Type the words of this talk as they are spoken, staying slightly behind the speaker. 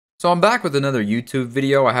So I'm back with another YouTube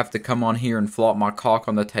video. I have to come on here and flop my cock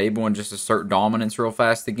on the table and just assert dominance real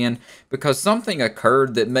fast again, because something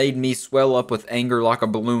occurred that made me swell up with anger like a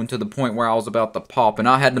balloon to the point where I was about to pop, and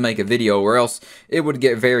I had to make a video or else it would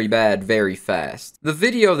get very bad very fast. The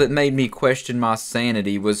video that made me question my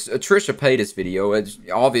sanity was a Trisha Paytas video. It's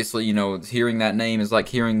obviously, you know, hearing that name is like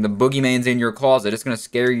hearing the boogeyman's in your closet. It's going to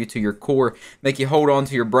scare you to your core, make you hold on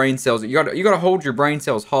to your brain cells. You gotta hold your brain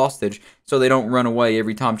cells hostage so they don't run away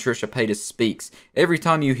every time Trisha Paytas speaks. Every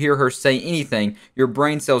time you hear her say anything, your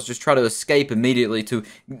brain cells just try to escape immediately to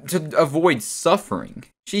avoid suffering.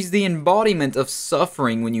 She's the embodiment of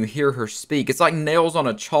suffering when you hear her speak. It's like nails on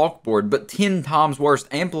a chalkboard, but 10 times worse,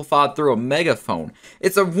 amplified through a megaphone.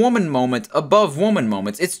 It's a woman moment above woman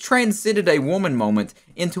moments. It's transcended a woman moment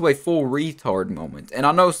into a full retard moment. And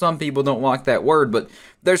I know some people don't like that word, but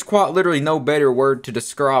there's quite literally no better word to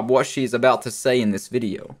describe what she's about to say in this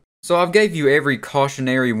video. So I've gave you every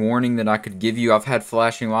cautionary warning that I could give you. I've had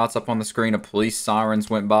flashing lights up on the screen of police sirens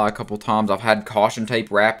went by a couple times. I've had caution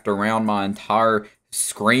tape wrapped around my entire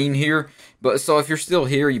screen here. But so if you're still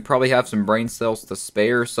here, you probably have some brain cells to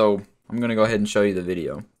spare. So I'm going to go ahead and show you the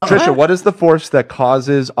video. Trisha, what is the force that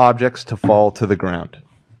causes objects to fall to the ground?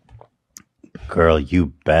 Girl,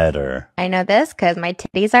 you better. I know this because my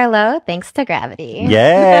titties are low thanks to gravity.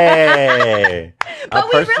 Yay! A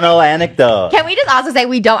personal anecdote. Can we just also say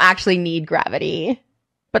we don't actually need gravity?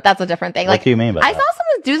 But that's a different thing. What do you mean by I that? saw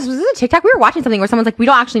someone do this. Was this a TikTok? We were watching something where someone's like, we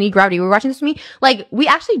don't actually need gravity. We were watching this with me. Like, we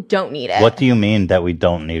actually don't need it. What do you mean that we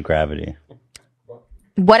don't need gravity?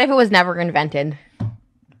 What if it was never invented?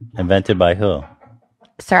 Invented by who?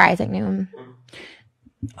 Sir Isaac Newton.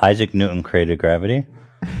 Isaac Newton created gravity?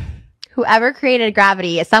 Whoever created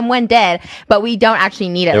gravity, someone did, but we don't actually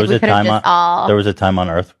need it. There was, like, there was a time on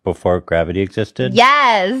Earth before gravity existed?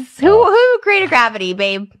 Yes. Who created gravity,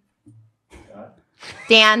 babe?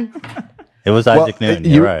 Dan. It was Isaac Newton,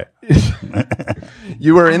 you're right.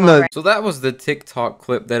 You were in the... So that was the TikTok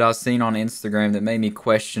clip that I seen on Instagram that made me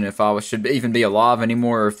question if I should even be alive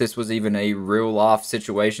anymore, or if this was even a real life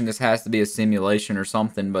situation. This has to be a simulation or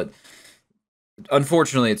something, but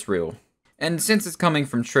unfortunately it's real. And since it's coming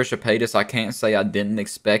from Trisha Paytas, I can't say I didn't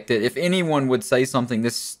expect it. If anyone would say something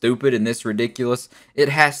this stupid and this ridiculous, it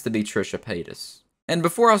has to be Trisha Paytas. And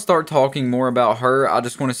before I start talking more about her, I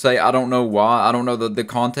just want to say I don't know why. I don't know the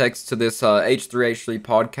context to this H3H3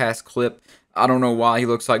 podcast clip. I don't know why he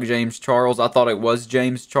looks like James Charles. I thought it was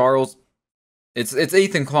James Charles. It's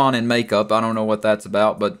Ethan Klein in makeup. I don't know what that's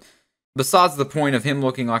about. But besides the point of him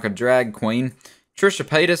looking like a drag queen, Trisha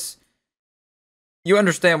Paytas, you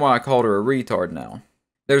understand why I called her a retard now.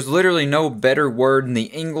 There's literally no better word in the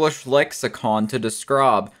English lexicon to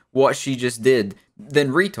describe what she just did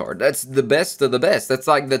than retard. That's the best of the best. That's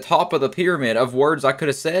like the top of the pyramid of words I could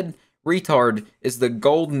have said. Retard is the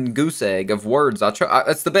golden goose egg of words.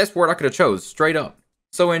 That's the best word I could have chose, straight up.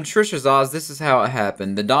 So in Trisha's eyes, this is how it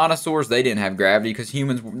happened. The dinosaurs, they didn't have gravity because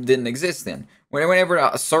humans didn't exist then.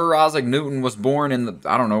 Whenever Sir Isaac Newton was born in the,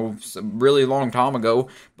 I don't know, a really long time ago,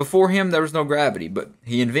 before him there was no gravity, but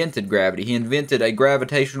he invented gravity. He invented a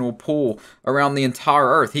gravitational pull around the entire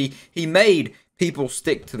Earth. He made people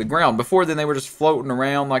stick to the ground. Before then, they were just floating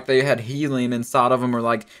around like they had helium inside of them, or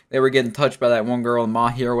like they were getting touched by that one girl in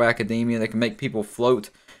My Hero Academia that can make people float.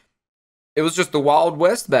 It was just the Wild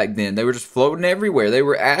West back then. They were just floating everywhere. They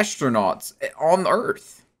were astronauts on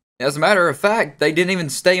Earth. As a matter of fact, they didn't even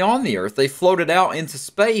stay on the Earth. They floated out into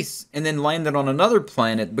space and then landed on another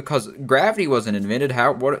planet because gravity wasn't invented.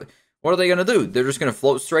 What are they going to do? They're just going to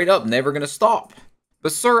float straight up, never going to stop.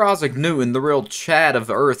 But Sir Isaac Newton, the real Chad of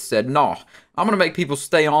Earth, said, no, I'm going to make people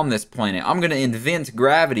stay on this planet. I'm going to invent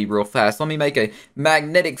gravity real fast. Let me make a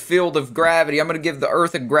magnetic field of gravity. I'm going to give the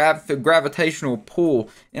Earth a gravitational pull,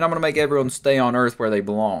 and I'm going to make everyone stay on Earth where they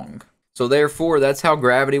belong. So therefore, that's how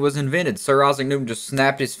gravity was invented. Sir Isaac Newton just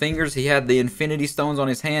snapped his fingers. He had the Infinity Stones on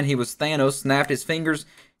his hand. He was Thanos, snapped his fingers.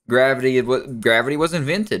 Gravity was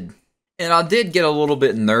invented. And I did get a little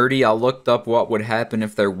bit nerdy. I looked up what would happen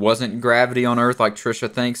if there wasn't gravity on Earth, like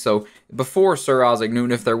Trisha thinks. So before Sir Isaac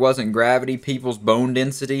Newton, if there wasn't gravity, people's bone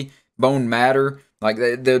density, bone matter, like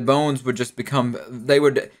the bones would just become, they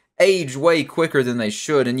would age way quicker than they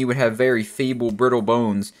should, and you would have very feeble, brittle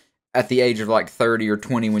bones at the age of like 30 or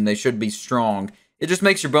 20 when they should be strong. It just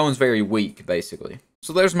makes your bones very weak, basically.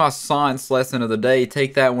 So there's my science lesson of the day.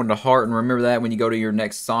 Take that one to heart and remember that when you go to your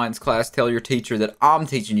next science class. Tell your teacher that I'm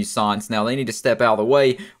teaching you science now. They need to step out of the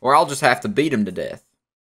way or I'll just have to beat them to death.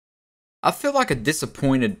 I feel like a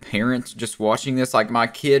disappointed parent just watching this. Like my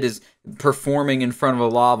kid is performing in front of a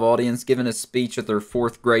live audience, giving a speech at their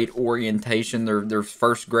 4th grade orientation, their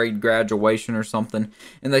 1st grade graduation or something,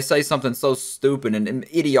 and they say something so stupid and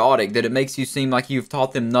idiotic that it makes you seem like you've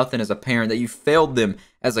taught them nothing as a parent, that you failed them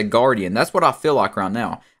as a guardian. That's what I feel like right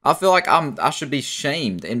now. I feel like I should be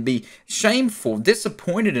shamed and be shameful,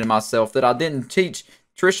 disappointed in myself that I didn't teach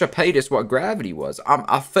Trisha Paytas what gravity was.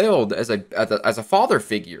 I failed as a father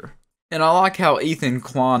figure. And I like how Ethan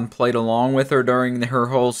Klein played along with her during her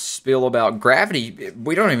whole spiel about gravity.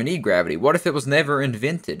 We don't even need gravity. What if it was never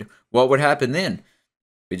invented? What would happen then?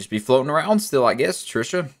 We'd just be floating around still, I guess,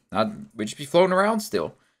 Trisha. We'd just be floating around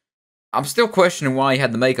still. I'm still questioning why he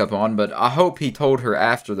had the makeup on, but I hope he told her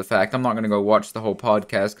after the fact. I'm not going to go watch the whole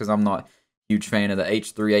podcast because I'm not a huge fan of the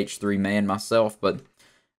H3H3 man myself, but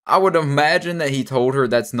I would imagine that he told her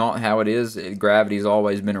that's not how it is. Gravity's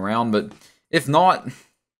always been around, but if not,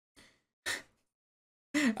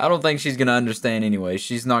 I don't think she's going to understand anyway.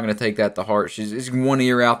 She's not going to take that to heart. She's one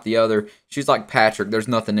ear out the other. She's like Patrick. There's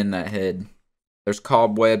nothing in that head. There's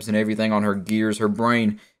cobwebs and everything on her gears. Her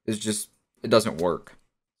brain is just, it doesn't work.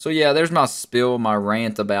 So yeah, there's my spill, my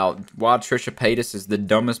rant about why Trisha Paytas is the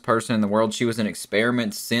dumbest person in the world. She was an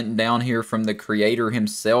experiment sent down here from the creator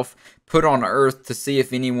himself, put on Earth to see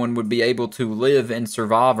if anyone would be able to live and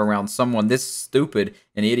survive around someone this stupid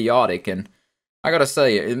and idiotic. And I gotta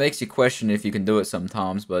say, it makes you question if you can do it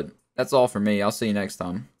sometimes, but that's all for me. I'll see you next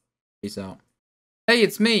time. Peace out. Hey,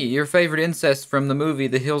 it's me, your favorite incest from the movie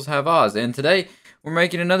The Hills Have Eyes, and today we're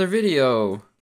making another video.